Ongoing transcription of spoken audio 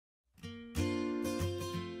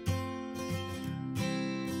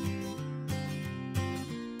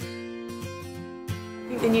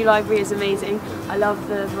The new library is amazing. I love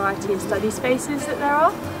the variety of study spaces that there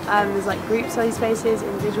are. There's like group study spaces,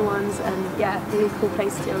 individual ones, and yeah, really cool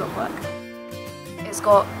place to do a lot of work. It's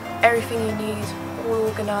got everything you need, all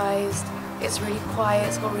organised. It's really quiet,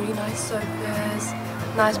 it's got really nice sofas,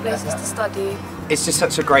 nice places to study. It's just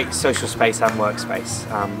such a great social space and workspace.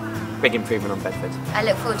 Big improvement on Bedford. I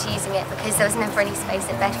look forward to using it because there was never any space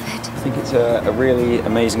at Bedford. I think it's a really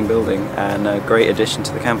amazing building and a great addition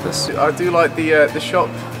to the campus. I do like the shop,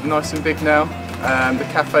 nice and big now. The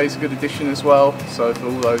cafe's a good addition as well, so for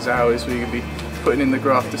all those hours where you're going to be putting in the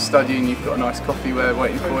graft of studying, you've got a nice coffee there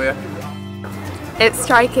waiting for you. It's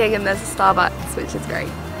striking and there's a Starbucks, which is great.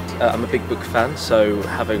 I'm a big book fan, so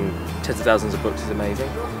having tens of thousands of books is amazing.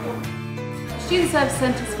 Student Service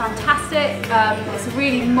Centre is fantastic. It's a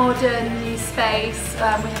really modern new space. We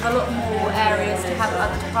have a lot more areas to have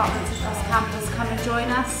other departments across campus come and join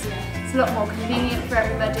us. It's a lot more convenient for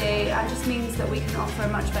everybody and just means that we can offer a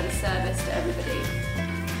much better service to everybody.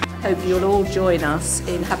 Hope you'll all join us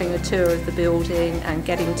in having a tour of the building and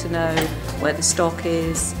getting to know where the stock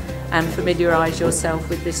is and familiarise yourself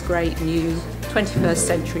with this great new 21st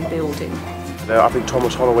century building. I think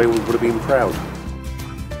Thomas Holloway would have been proud.